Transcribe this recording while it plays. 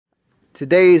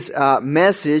Today's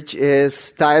message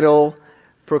is titled,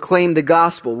 Proclaim the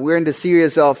Gospel. We're in the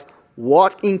series of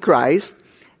Walk in Christ,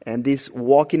 and this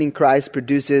walking in Christ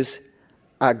produces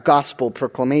a gospel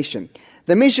proclamation.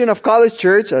 The mission of College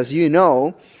Church, as you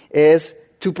know, is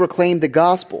to proclaim the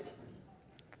gospel.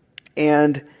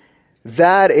 And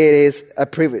that is a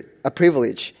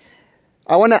privilege.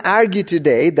 I want to argue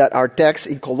today that our text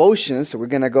in Colossians, so we're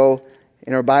going to go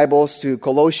in our Bibles to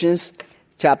Colossians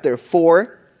chapter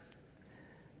 4,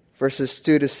 verses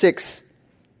 2 to 6.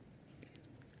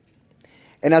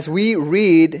 And as we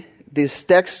read this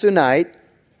text tonight,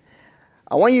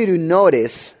 I want you to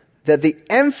notice that the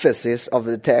emphasis of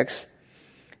the text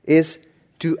is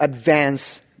to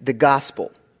advance the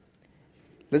gospel.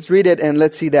 Let's read it and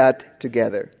let's see that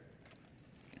together.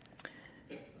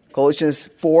 Colossians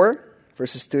 4,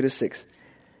 verses 2 to 6.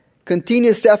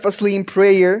 Continue steadfastly in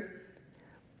prayer,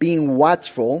 being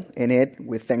watchful in it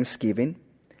with thanksgiving.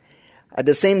 At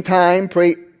the same time,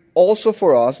 pray also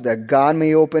for us that God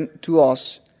may open to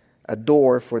us a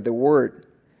door for the word,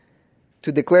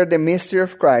 to declare the mystery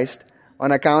of Christ,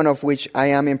 on account of which I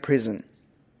am in prison,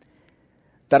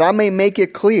 that I may make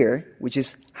it clear, which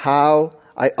is how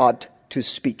I ought to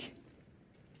speak.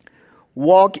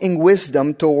 Walk in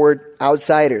wisdom toward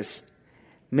outsiders,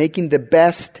 making the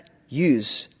best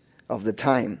use of the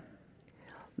time.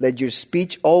 Let your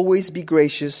speech always be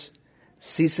gracious,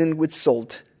 seasoned with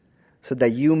salt, so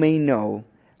that you may know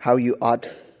how you ought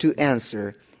to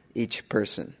answer each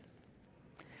person.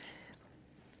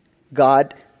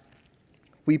 God,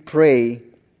 we pray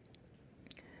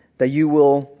that you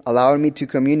will allow me to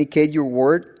communicate your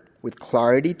word with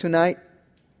clarity tonight,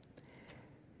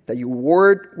 that your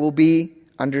word will be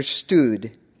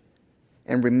understood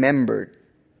and remembered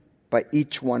by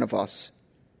each one of us,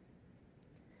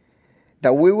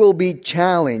 that we will be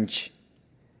challenged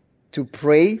to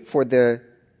pray for the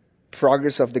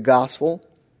progress of the gospel,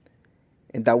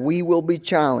 and that we will be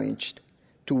challenged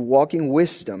to walk in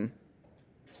wisdom,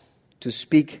 to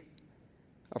speak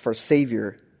of our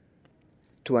Savior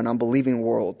to an unbelieving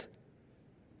world.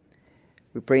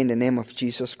 We pray in the name of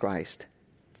Jesus Christ.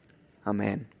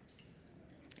 Amen.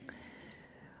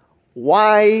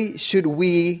 Why should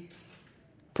we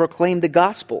proclaim the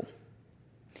gospel?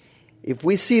 If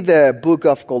we see the book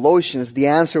of Colossians, the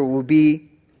answer will be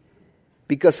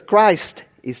because Christ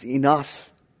is in us.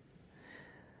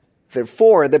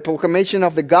 Therefore, the proclamation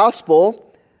of the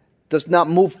gospel does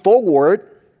not move forward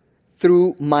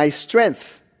through my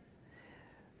strength,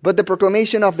 but the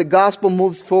proclamation of the gospel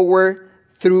moves forward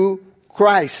through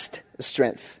Christ's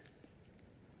strength.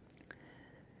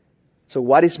 So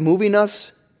what is moving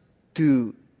us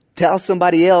to tell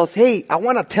somebody else, hey, I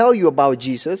want to tell you about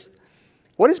Jesus?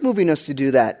 What is moving us to do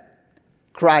that?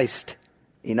 Christ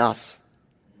in us.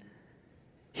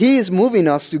 He is moving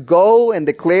us to go and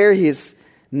declare His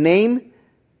name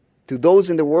to those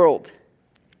in the world.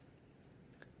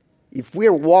 If we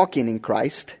are walking in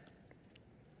Christ,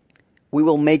 we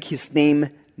will make His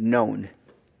name known.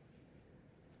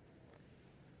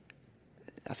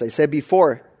 As I said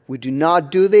before, we do not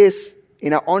do this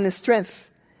in our own strength.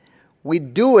 We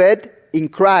do it in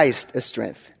Christ's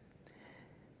strength.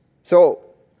 So,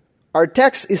 our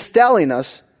text is telling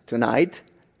us tonight,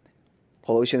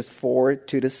 Colossians 4,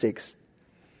 2 to 6.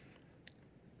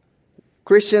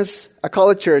 Christians at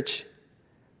College Church,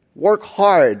 work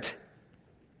hard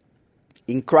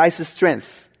in Christ's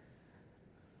strength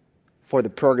for the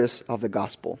progress of the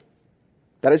gospel.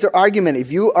 That is our argument.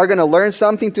 If you are going to learn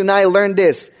something tonight, learn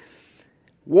this.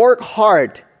 Work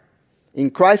hard in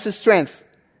Christ's strength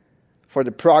for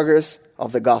the progress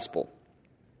of the gospel.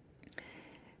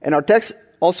 And our text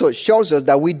also shows us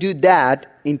that we do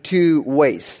that in two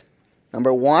ways.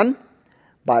 Number one,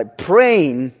 by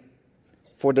praying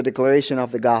for the declaration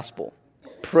of the gospel.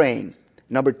 Praying.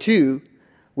 Number two,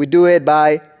 we do it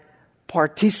by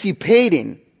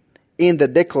participating in the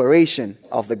declaration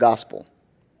of the gospel.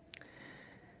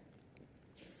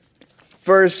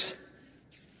 Verse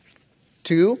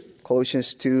 2,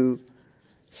 Colossians 2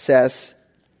 says,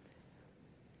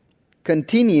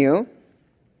 continue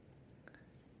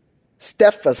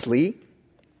steadfastly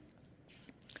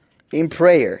in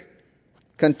prayer.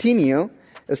 Continue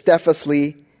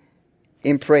steadfastly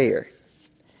in prayer.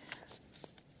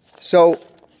 So,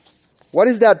 what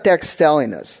is that text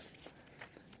telling us?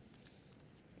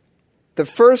 The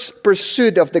first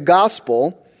pursuit of the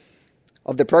gospel,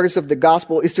 of the progress of the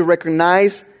gospel, is to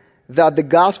recognize that the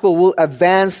gospel will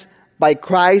advance by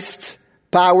Christ's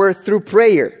power through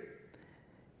prayer.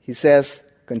 He says,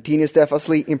 continue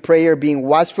steadfastly in prayer, being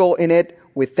watchful in it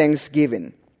with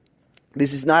thanksgiving.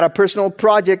 This is not a personal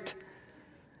project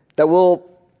that will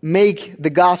make the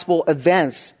gospel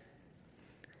advance,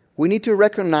 we need to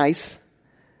recognize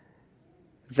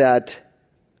that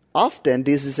often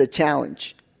this is a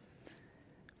challenge.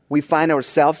 We find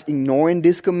ourselves ignoring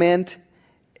this command,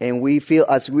 and we feel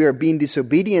as we are being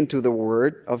disobedient to the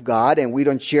word of God and we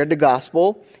don't share the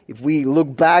gospel. If we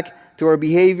look back to our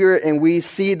behavior and we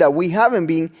see that we haven't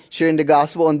been sharing the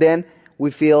gospel, and then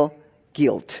we feel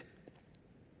guilt.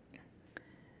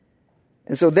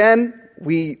 And so then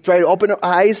we try to open our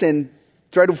eyes and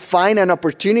try to find an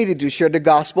opportunity to share the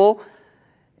gospel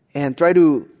and try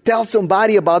to tell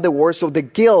somebody about the word so the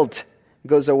guilt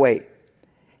goes away.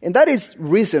 And that is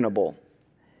reasonable.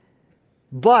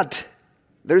 But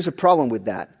there's a problem with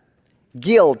that.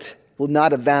 Guilt will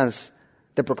not advance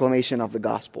the proclamation of the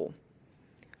gospel.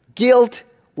 Guilt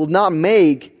will not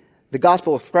make the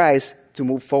gospel of Christ to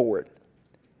move forward.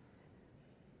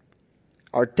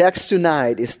 Our text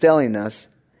tonight is telling us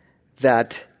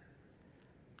that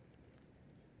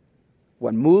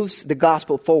what moves the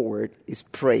gospel forward is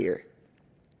prayer.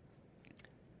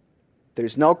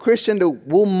 There's no Christian that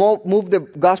will move the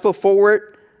gospel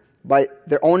forward by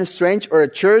their own strength, or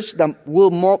a church that will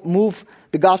move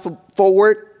the gospel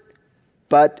forward,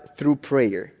 but through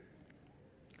prayer.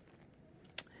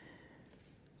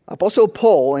 Apostle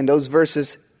Paul, in those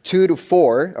verses 2 to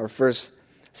 4, our first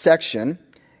section,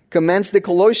 commands the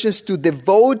Colossians to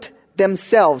devote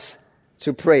themselves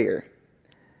to prayer.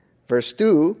 Verse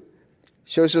 2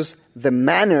 shows us the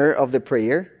manner of the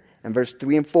prayer, and verse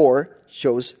 3 and 4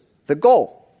 shows the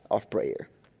goal of prayer.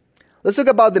 Let's talk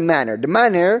about the manner. The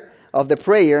manner of the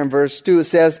prayer in verse 2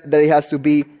 says that it has to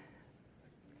be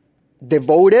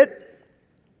devoted,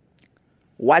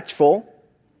 watchful,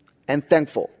 and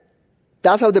thankful.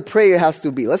 That's how the prayer has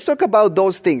to be. Let's talk about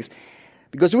those things,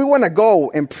 because we want to go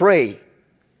and pray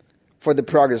for the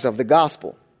progress of the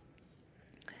gospel.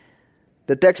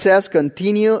 The text says,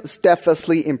 continue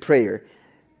steadfastly in prayer.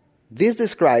 This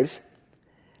describes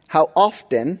how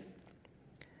often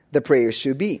the prayer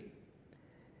should be.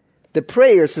 The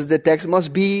prayer, says the text,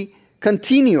 must be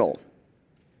continual.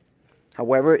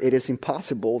 However, it is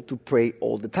impossible to pray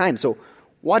all the time. So,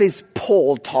 what is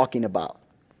Paul talking about?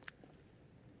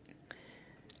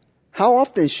 How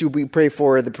often should we pray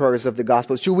for the progress of the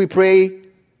gospel? Should we pray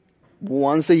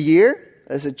once a year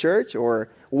as a church, or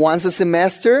once a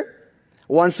semester,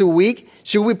 once a week?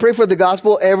 Should we pray for the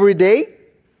gospel every day?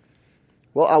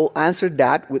 Well, I will answer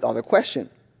that with other question.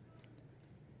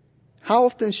 How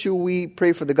often should we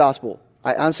pray for the gospel?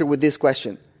 I answer with this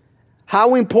question.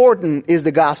 How important is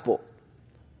the gospel?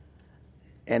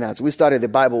 And as we study the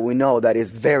Bible, we know that it's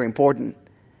very important.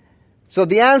 So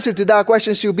the answer to that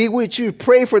question should be, we should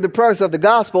pray for the progress of the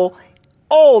gospel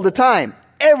all the time,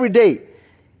 every day.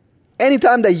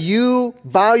 Anytime that you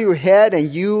bow your head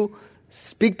and you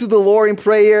speak to the Lord in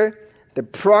prayer, the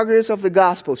progress of the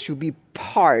gospel should be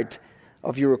part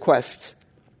of your requests.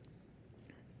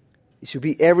 It should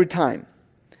be every time.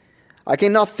 I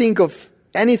cannot think of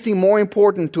anything more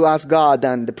important to ask God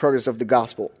than the progress of the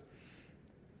gospel.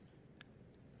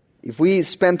 If we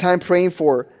spend time praying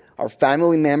for our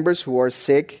family members who are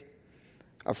sick,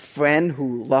 a friend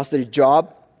who lost their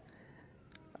job,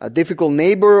 a difficult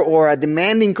neighbor, or a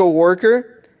demanding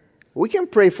coworker, we can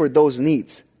pray for those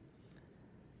needs.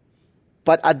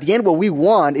 But at the end, what we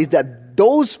want is that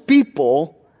those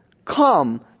people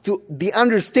come to the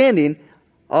understanding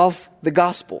of the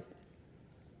gospel.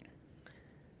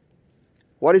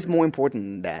 What is more important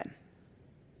than that?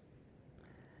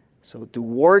 So to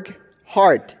work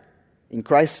hard in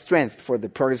Christ's strength for the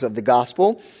progress of the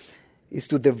gospel is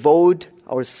to devote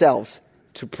ourselves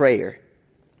to prayer.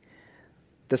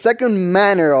 The second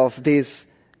manner of this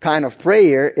kind of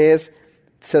prayer is,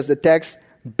 says the text,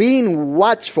 being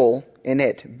watchful in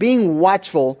it. Being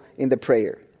watchful in the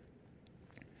prayer.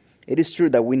 It is true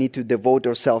that we need to devote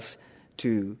ourselves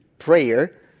to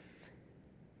prayer,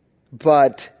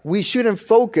 but we shouldn't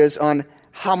focus on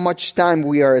how much time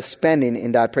we are spending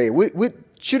in that prayer. We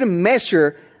shouldn't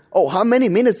measure, how many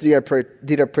minutes did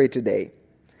I pray today?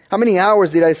 How many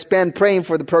hours did I spend praying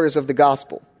for the progress of the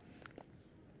gospel?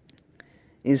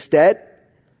 Instead,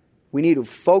 we need to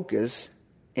focus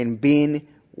in being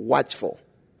watchful,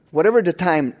 whatever the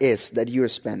time is that you're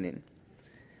spending.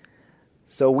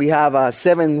 So we have a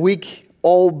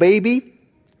 7-week-old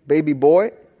baby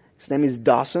boy. His name is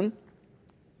Dawson.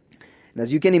 And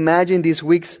as you can imagine, these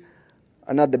weeks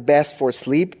are not the best for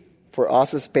sleep for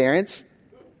us as parents.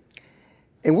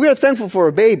 And we are thankful for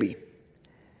a baby.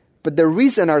 But the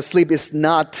reason our sleep is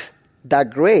not that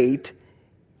great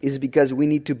is because we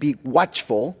need to be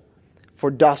watchful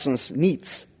for Dawson's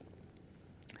needs.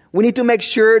 We need to make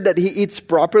sure that he eats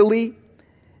properly,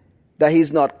 that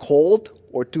he's not cold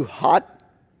or too hot,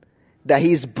 that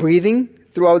he's breathing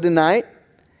throughout the night,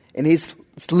 and he's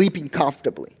sleeping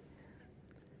comfortably.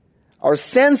 Our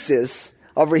senses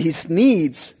over his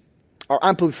needs are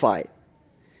amplified.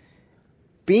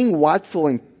 Being watchful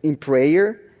in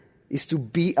prayer is to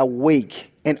be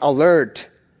awake and alert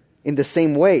in the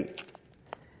same way.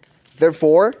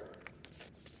 Therefore,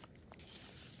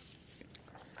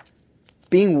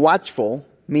 being watchful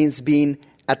means being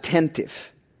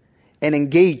attentive and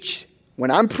engaged. When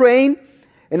I'm praying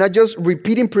and not just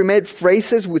repeating pre-made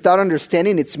phrases without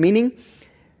understanding its meaning,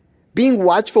 being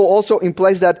watchful also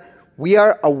implies that we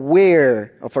are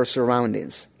aware of our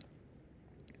surroundings.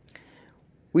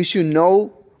 We should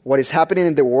know what is happening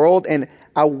in the world and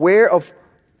aware of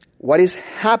what is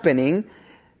happening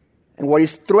and what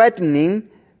is threatening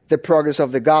the progress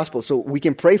of the gospel, so we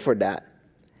can pray for that.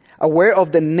 Aware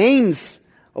of the names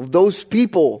of those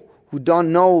people who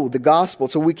don't know the gospel,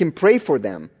 so we can pray for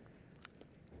them.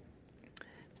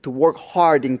 To work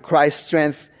hard in Christ's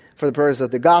strength for the purpose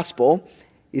of the gospel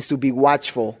is to be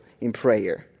watchful in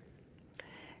prayer.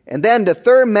 And then the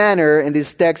third manner in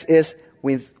this text is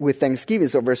with thanksgiving.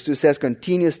 So verse 2 says,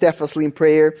 continue steadfastly in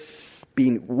prayer,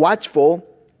 being watchful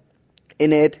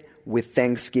in it with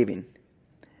thanksgiving.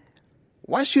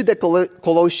 What should the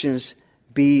Colossians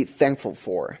be thankful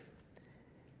for?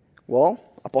 Well,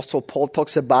 Apostle Paul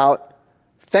talks about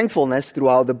thankfulness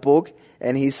throughout the book,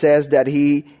 and he says that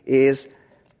he is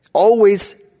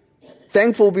always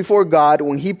thankful before God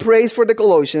when he prays for the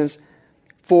Colossians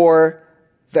for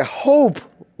the hope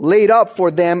laid up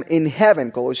for them in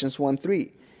heaven, Colossians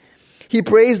 1:3. He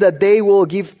prays that they will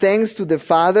give thanks to the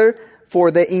Father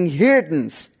for the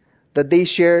inheritance that they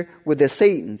share with the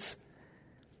saints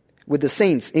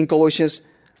in Colossians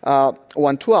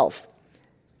 1:12.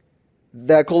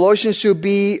 The Colossians should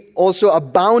be also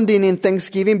abounding in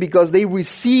thanksgiving because they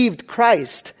received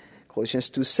Christ, Colossians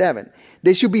 2:7.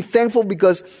 They should be thankful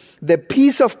because the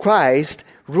peace of Christ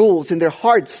rules in their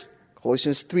hearts,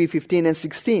 Colossians 3:15 and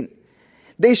 16.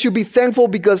 They should be thankful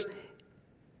because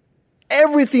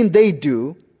everything they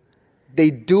do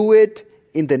it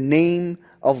in the name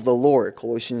of the Lord,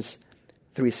 Colossians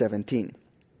 3:17.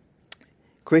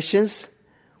 Christians,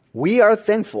 we are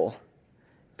thankful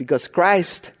because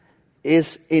Christ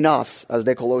is in us, as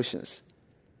the Colossians,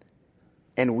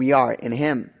 and we are in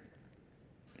Him.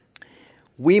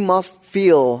 We must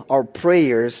fill our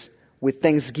prayers with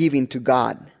thanksgiving to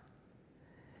God.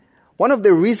 One of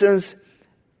the reasons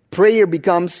prayer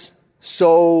becomes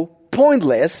so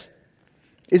pointless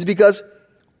is because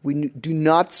we do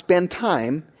not spend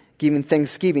time giving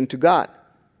thanksgiving to God.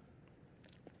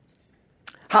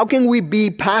 How can we be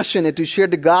passionate to share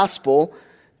the gospel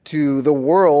to the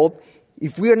world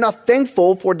if we are not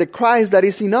thankful for the Christ that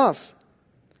is in us?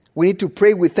 We need to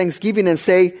pray with thanksgiving and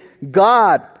say,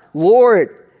 God,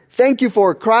 Lord, thank you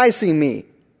for Christ in me.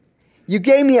 You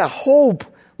gave me a hope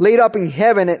laid up in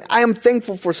heaven, and I am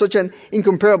thankful for such an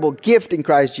incomparable gift in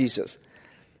Christ Jesus.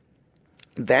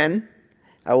 Then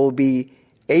I will be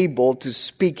able to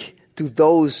speak to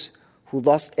those who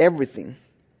lost everything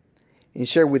and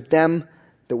share with them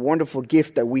the wonderful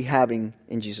gift that we have in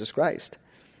Jesus Christ.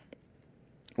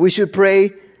 We should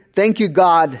pray, thank you,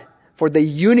 God, for the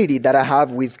unity that I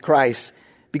have with Christ,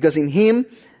 because in Him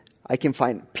I can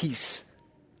find peace.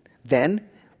 Then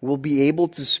we'll be able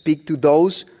to speak to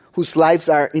those whose lives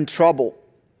are in trouble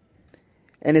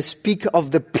and speak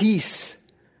of the peace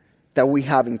that we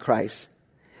have in Christ.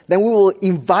 Then we will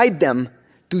invite them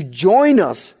to join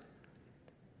us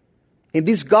in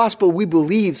this gospel we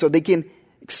believe so they can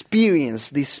experience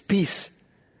this peace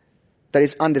that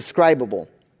is undescribable.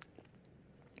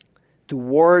 To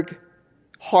work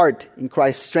hard in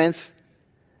Christ's strength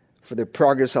for the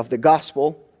progress of the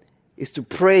gospel is to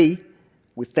pray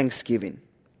with thanksgiving.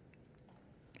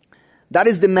 That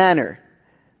is the manner.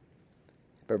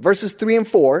 But verses 3 and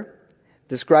 4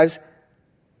 describes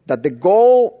that the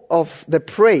goal of the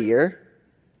prayer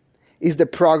is the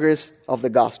progress of the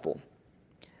gospel.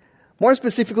 More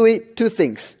specifically, two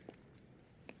things.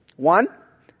 One,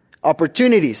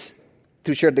 opportunities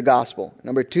to share the gospel.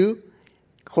 Number two,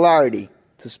 clarity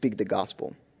to speak the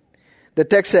gospel. The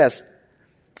text says,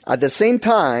 at the same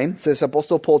time, says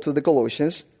Apostle Paul to the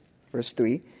Colossians, verse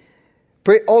 3,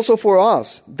 pray also for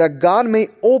us, that God may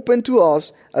open to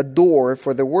us a door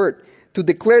for the word, to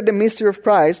declare the mystery of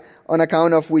Christ, on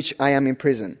account of which I am in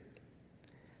prison.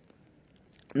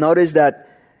 Notice that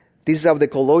this is how the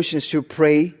Colossians should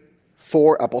pray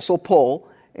for Apostle Paul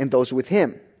and those with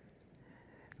him.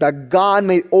 That God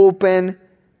may open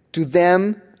to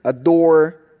them a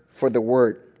door for the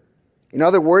word. In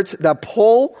other words, that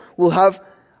Paul will have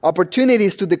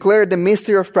opportunities to declare the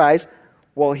mystery of Christ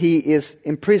while he is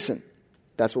in prison.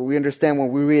 That's what we understand when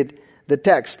we read the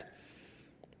text.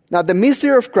 Now, the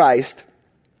mystery of Christ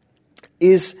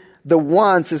is the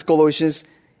one, says Colossians,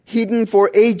 hidden for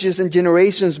ages and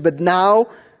generations, but now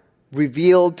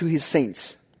revealed to his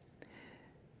saints.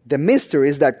 The mystery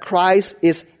is that Christ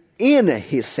is in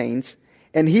his saints,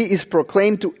 and he is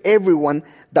proclaimed to everyone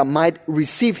that might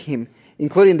receive him,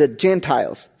 including the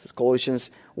Gentiles. This is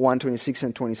Colossians 1:26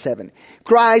 and 27.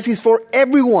 Christ is for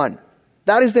everyone.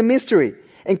 That is the mystery.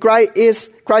 And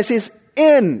Christ is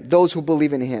in those who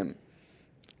believe in him.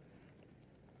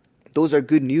 Those are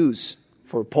good news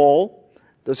for Paul.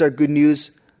 Those are good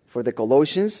news for the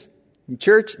Colossians in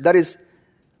church. That is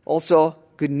also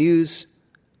good news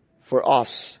for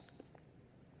us.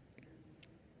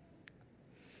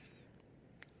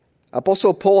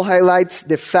 Apostle Paul highlights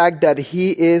the fact that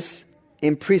he is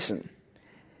in prison.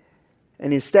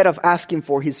 And instead of asking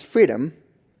for his freedom,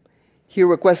 he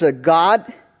requests that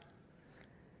God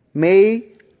may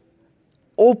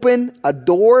open a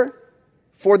door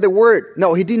for the word.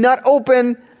 No, he didn't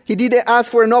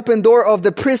ask for an open door of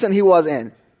the prison he was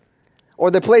in,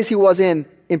 or the place he was in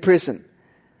prison.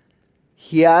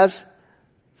 He asked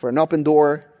for an open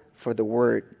door for the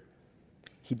word.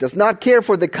 He does not care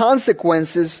for the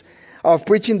consequences of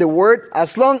preaching the word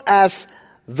as long as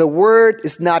the word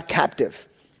is not captive.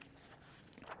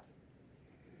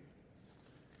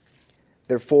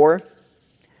 Therefore,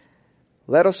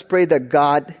 let us pray that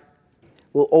God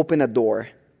will open a door,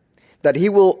 that he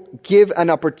will give an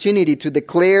opportunity to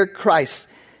declare Christ,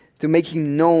 to make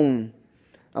him known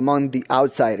among the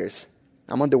outsiders,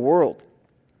 among the world.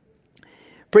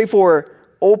 Pray for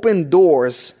open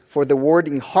doors for the word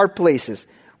in hard places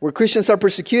where Christians are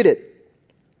persecuted.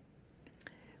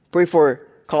 Pray for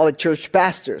college church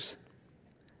pastors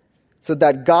so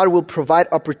that God will provide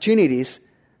opportunities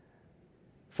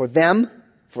for them,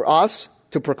 for us,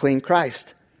 to proclaim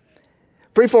Christ.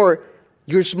 Pray for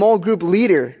your small group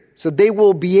leader so they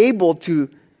will be able to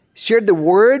share the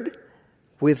word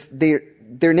with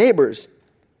their neighbors.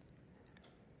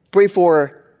 Pray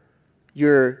for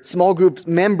your small group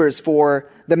members, for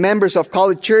the members of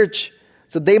college church,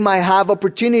 so they might have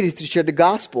opportunities to share the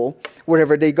gospel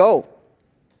wherever they go.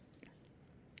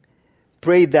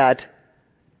 Pray that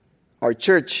our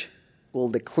church will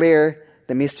declare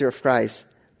the mystery of Christ,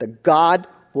 that God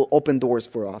will open doors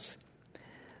for us.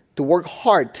 To work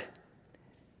hard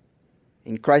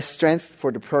in Christ's strength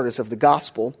for the progress of the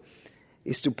gospel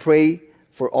is to pray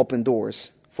for open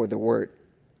doors for the word.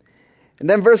 And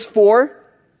then verse 4,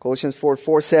 Colossians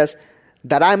 4:4 says,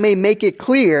 that I may make it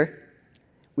clear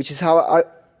which is how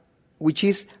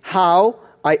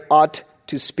I ought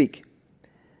to speak.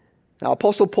 Now,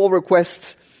 Apostle Paul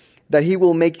requests that he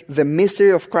will make the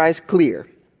mystery of Christ clear.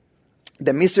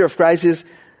 The mystery of Christ is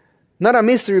not a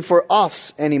mystery for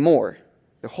us anymore.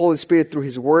 The Holy Spirit, through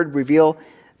his word, reveal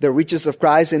the riches of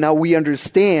Christ, and now we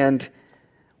understand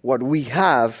what we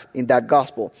have in that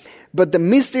gospel. But the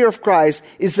mystery of Christ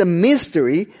is a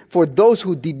mystery for those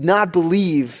who did not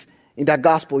believe in that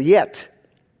gospel yet.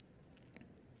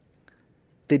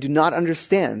 They do not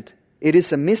understand. It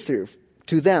is a mystery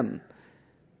to them.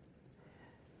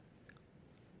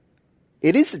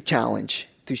 It is a challenge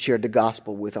to share the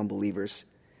gospel with unbelievers.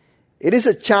 It is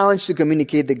a challenge to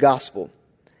communicate the gospel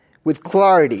with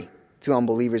clarity to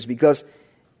unbelievers, because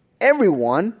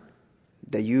everyone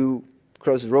that you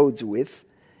cross roads with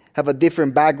have a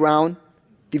different background,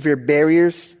 different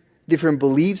barriers, different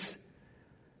beliefs,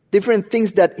 different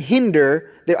things that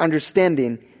hinder their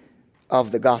understanding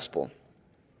of the gospel.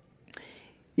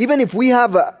 Even if we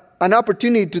have an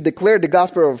opportunity to declare the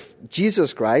gospel of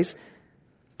Jesus Christ,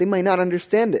 they might not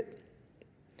understand it.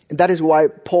 And that is why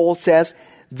Paul says,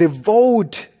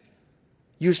 devote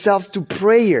yourselves to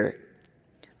prayer,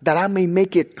 that I may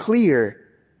make it clear,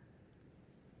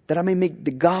 that I may make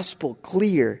the gospel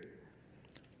clear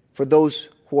for those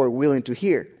who are willing to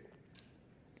hear.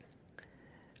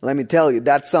 Let me tell you,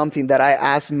 that's something that I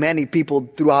ask many people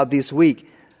throughout this week.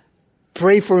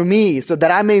 Pray for me so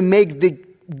that I may make the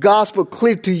gospel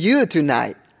clear to you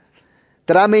tonight.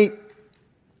 That I may,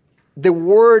 the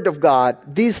word of God,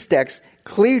 this text,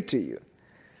 clear to you.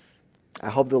 I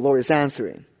hope the Lord is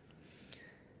answering.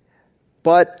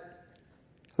 But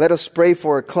let us pray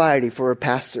for clarity for our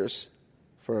pastors,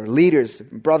 for our leaders,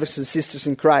 brothers and sisters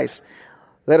in Christ.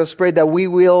 Let us pray that we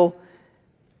will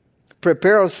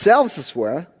prepare ourselves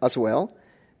as well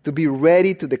to be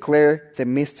ready to declare the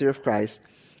mystery of Christ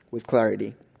with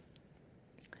clarity.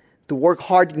 To work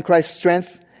hard in Christ's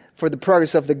strength for the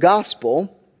progress of the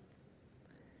gospel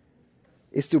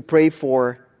is to pray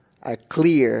for a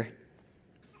clear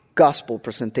gospel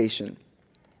presentation.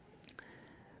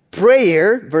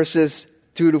 Prayer, verses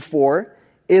 2 to 4,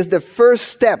 is the first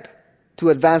step to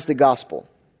advance the gospel,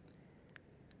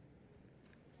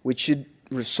 which should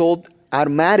result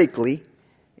automatically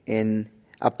in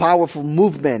a powerful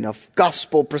movement of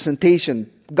gospel presentation,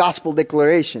 gospel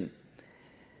declaration.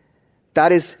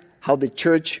 That is how the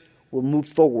church will move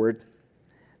forward,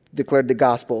 declare the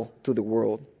gospel to the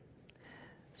world.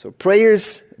 So prayer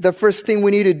is the first thing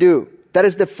we need to do. That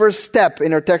is the first step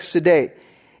in our text today.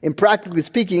 And practically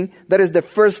speaking, that is the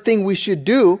first thing we should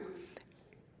do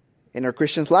in our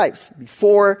Christian lives.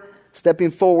 Before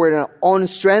stepping forward in our own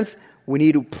strength, we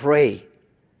need to pray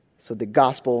so the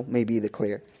gospel may be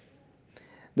declared.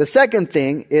 The second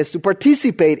thing is to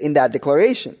participate in that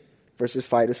declaration, verses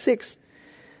 5 to 6.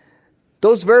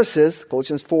 Those verses,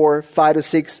 Colossians 4, 5 to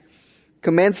 6,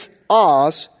 commands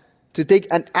us to take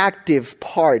an active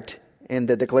part in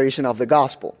the declaration of the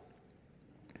gospel.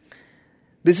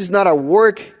 This is not a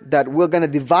work that we're going to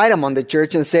divide among the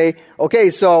church and say,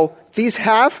 okay, so this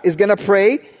half is going to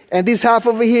pray, and this half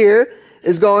over here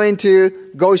is going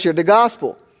to go share the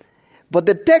gospel. But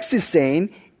the text is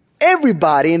saying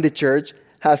everybody in the church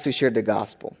has to share the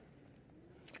gospel.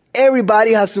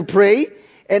 Everybody has to pray,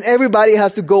 and everybody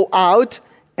has to go out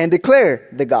and declare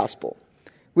the gospel.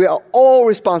 We are all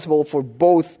responsible for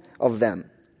both of them.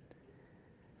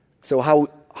 So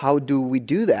how do we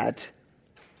do that?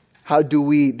 How do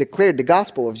we declare the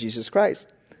gospel of Jesus Christ?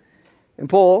 And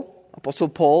Apostle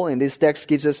Paul, in this text,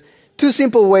 gives us two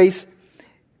simple ways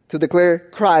to declare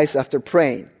Christ after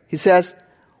praying. He says,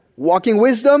 walk in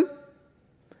wisdom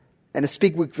and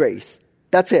speak with grace.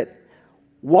 That's it.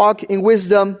 Walk in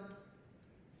wisdom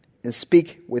and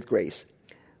speak with grace.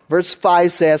 Verse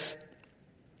 5 says,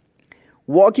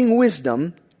 walk in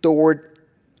wisdom toward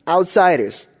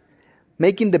outsiders,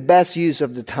 making the best use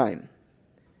of the time.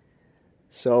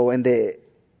 So in the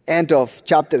end of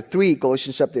chapter 3,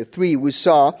 Colossians chapter 3, we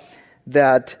saw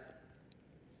that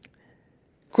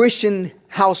a Christian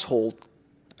household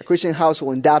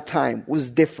in that time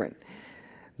was different.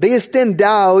 They stand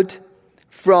out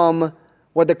from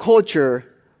what the culture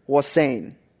was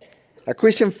saying. A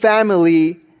Christian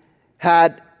family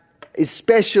had a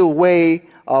special way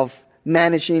of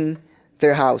managing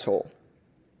their household.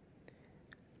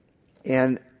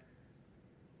 And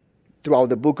throughout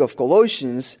the book of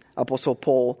Colossians, Apostle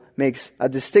Paul makes a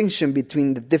distinction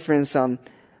between the difference on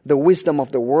the wisdom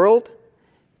of the world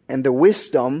and the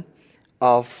wisdom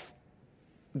of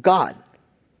God.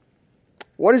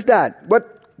 What is that?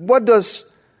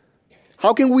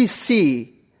 How can we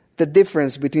see the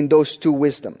difference between those two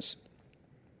wisdoms?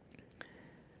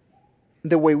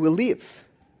 The way we live.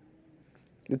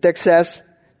 The text says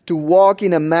to walk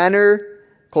in a manner,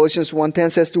 Colossians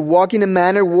 1:10 says, to walk in a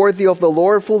manner worthy of the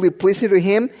Lord, fully pleasing to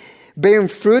Him, bearing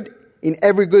fruit in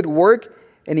every good work,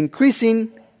 and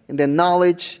increasing in the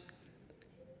knowledge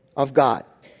of God.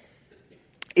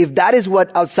 If that is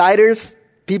what outsiders,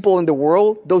 people in the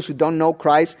world, those who don't know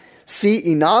Christ, see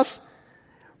in us,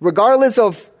 regardless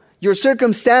of your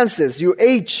circumstances, your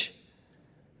age,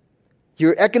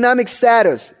 your economic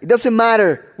status, it doesn't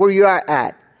matter where you are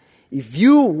at. If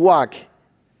you walk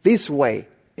this way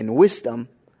in wisdom,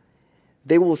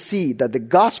 they will see that the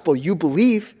gospel you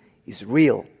believe is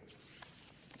real.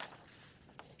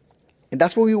 And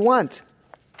that's what we want.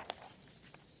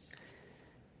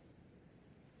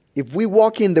 If we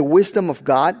walk in the wisdom of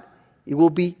God, it will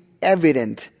be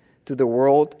evident to the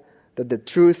world that the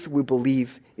truth we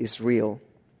believe is real.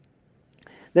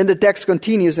 Then the text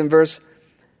continues in verse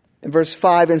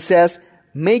 5 and says,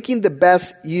 making the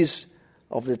best use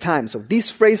of the time. So this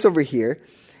phrase over here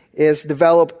is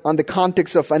developed on the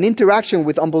context of an interaction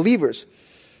with unbelievers.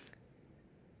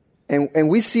 And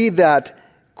we see that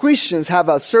Christians have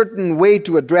a certain way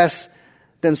to address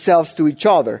themselves to each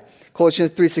other.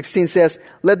 Colossians 3:16 says,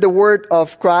 let the word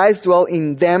of Christ dwell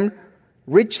in them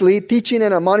richly, teaching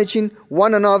and admonishing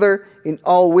one another in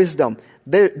all wisdom.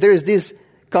 There is this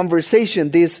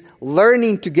conversation, this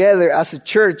learning together as a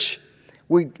church.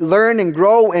 We learn and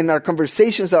grow, and our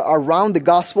conversations are around the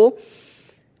gospel.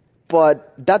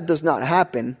 But that does not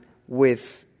happen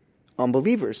with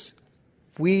unbelievers.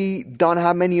 We don't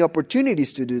have many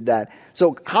opportunities to do that.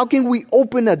 So how can we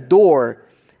open a door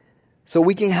so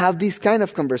we can have these kind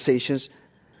of conversations,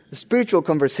 spiritual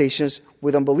conversations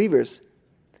with unbelievers?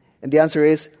 And the answer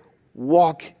is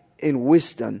walk in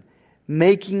wisdom,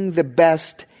 making the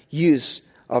best use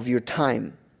of your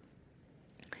time.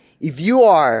 If you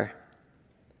are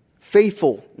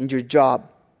faithful in your job,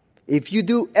 if you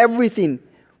do everything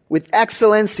with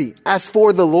excellency as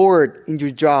for the Lord in your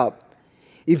job,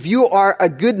 if you are a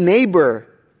good neighbor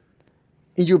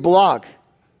in your block,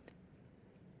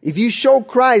 If you show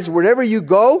Christ wherever you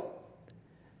go,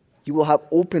 you will have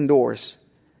open doors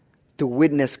to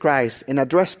witness Christ and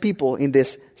address people in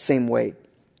this same way.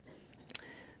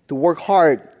 To work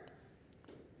hard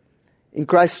in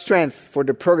Christ's strength for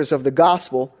the progress of the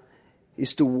gospel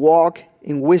is to walk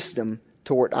in wisdom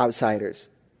toward outsiders.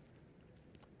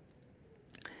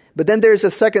 But then there's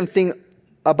a second thing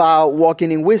about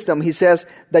walking in wisdom. He says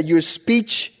that your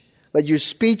speech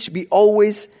be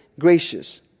always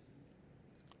gracious.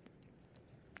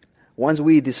 Once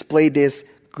we display this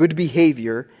good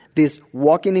behavior, this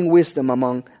walking in wisdom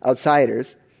among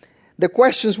outsiders, the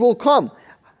questions will come.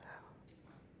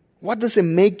 What does it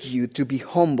make you to be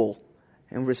humble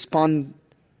and respond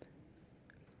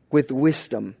with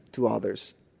wisdom to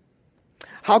others?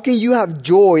 How can you have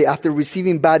joy after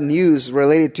receiving bad news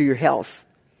related to your health?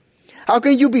 How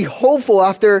can you be hopeful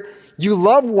after your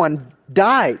loved one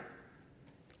died?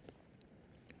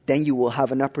 Then you will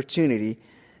have an opportunity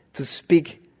to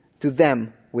speak to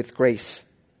them with grace.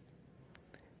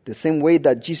 The same way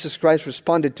that Jesus Christ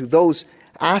responded to those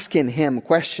asking him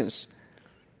questions.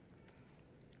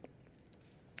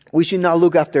 We should not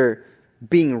look after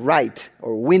being right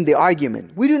or win the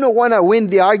argument. We do not want to win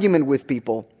the argument with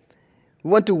people. We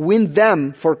want to win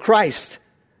them for Christ.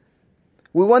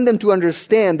 We want them to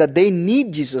understand that they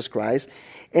need Jesus Christ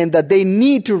and that they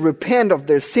need to repent of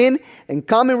their sin and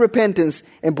come in repentance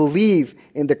and believe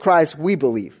in the Christ we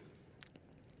believe.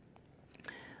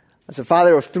 As a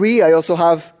father of 3, I also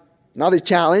have another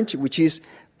challenge, which is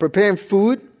preparing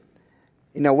food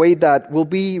in a way that will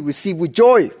be received with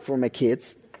joy for my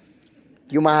kids.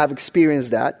 You might have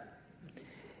experienced that.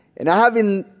 And I've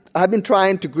been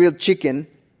trying to grill chicken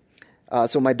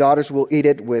so my daughters will eat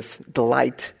it with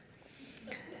delight.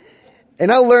 And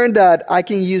I learned that I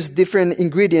can use different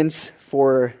ingredients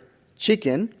for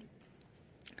chicken,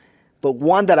 but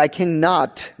one that I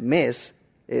cannot miss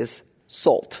is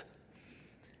salt.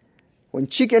 When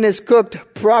chicken is cooked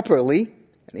properly,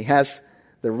 and it has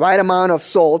the right amount of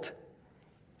salt,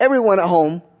 everyone at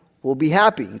home will be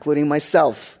happy, including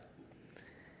myself.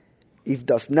 If it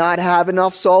does not have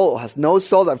enough salt or has no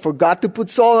salt, I forgot to put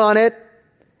salt on it,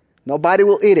 nobody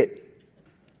will eat it.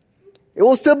 It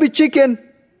will still be chicken,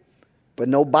 but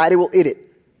nobody will eat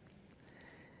it.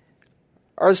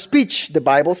 Our speech, the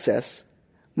Bible says,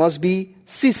 must be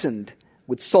seasoned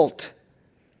with salt,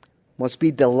 must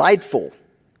be delightful,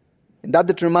 and that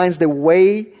determines the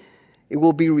way it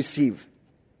will be received.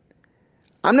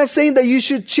 I'm not saying that you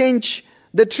should change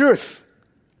the truth,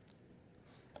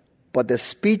 but the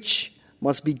speech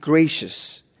must be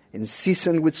gracious and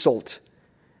seasoned with salt.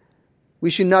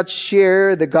 We should not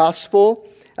share the gospel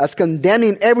as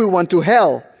condemning everyone to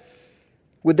hell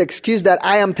with the excuse that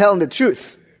I am telling the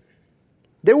truth.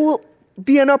 There will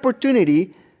be an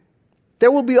opportunity,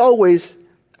 there will be always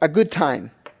a good time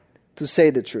to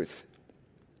say the truth.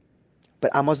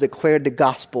 But I must declare the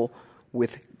gospel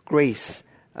with grace,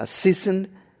 seasoned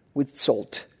with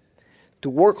salt. To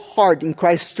work hard in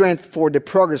Christ's strength for the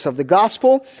progress of the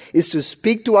gospel is to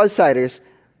speak to outsiders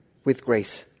with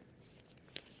grace.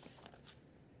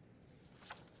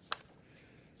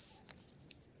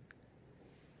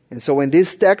 And so in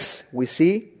this text, we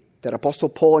see that Apostle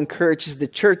Paul encourages the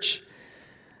church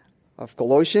of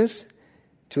Colossians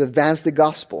to advance the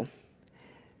gospel.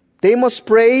 They must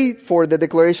pray for the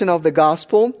declaration of the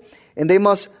gospel, and they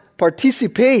must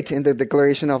participate in the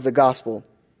declaration of the gospel.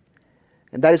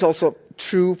 And that is also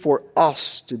true for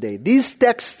us today. This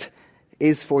text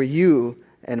is for you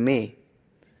and me.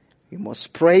 We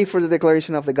must pray for the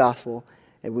declaration of the gospel,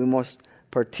 and we must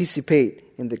participate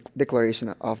in the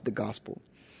declaration of the gospel.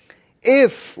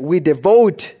 If we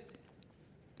devote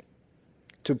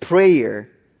to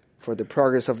prayer for the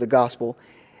progress of the gospel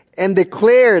and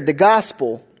declare the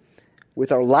gospel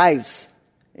with our lives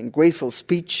and grateful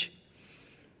speech,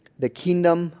 the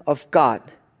kingdom of God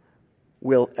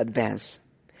will advance.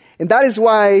 And that is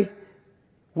why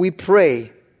we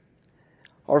pray,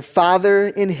 Our Father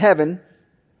in heaven,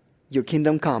 your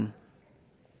kingdom come.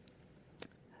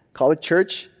 College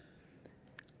Church,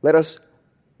 let us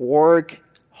work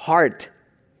hard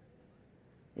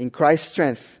in Christ's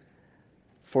strength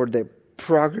for the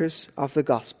progress of the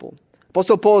gospel.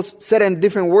 Apostle Paul said in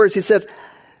different words, he said,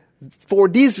 for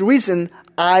this reason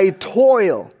I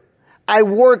toil, I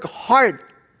work hard,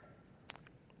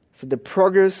 so the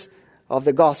progress of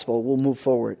the gospel will move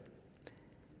forward.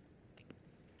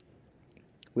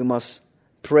 We must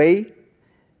pray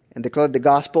and declare the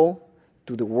gospel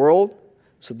to the world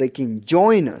so they can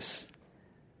join us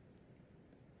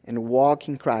and walk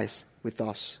in Christ with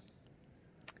us.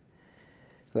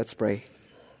 Let's pray.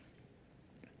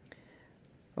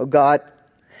 Oh God,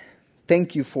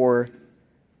 thank you for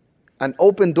an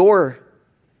open door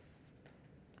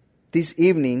this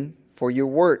evening for your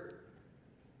word.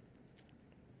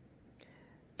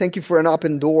 Thank you for an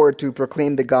open door to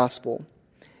proclaim the gospel.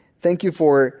 Thank you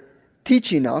for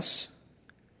teaching us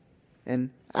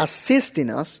and assisting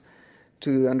us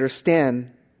to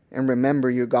understand and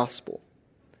remember your gospel.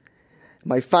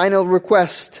 My final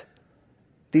request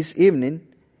this evening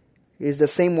is the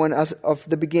same one as of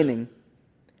the beginning.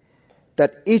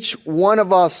 That each one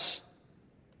of us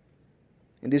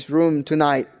in this room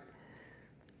tonight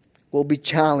will be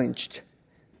challenged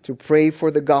to pray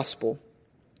for the gospel,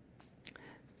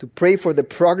 to pray for the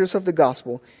progress of the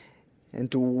gospel,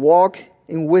 and to walk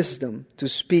in wisdom to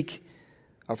speak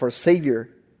of our Savior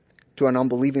to an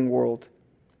unbelieving world.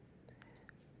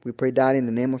 We pray that in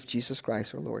the name of Jesus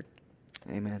Christ, our Lord.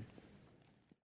 Amen.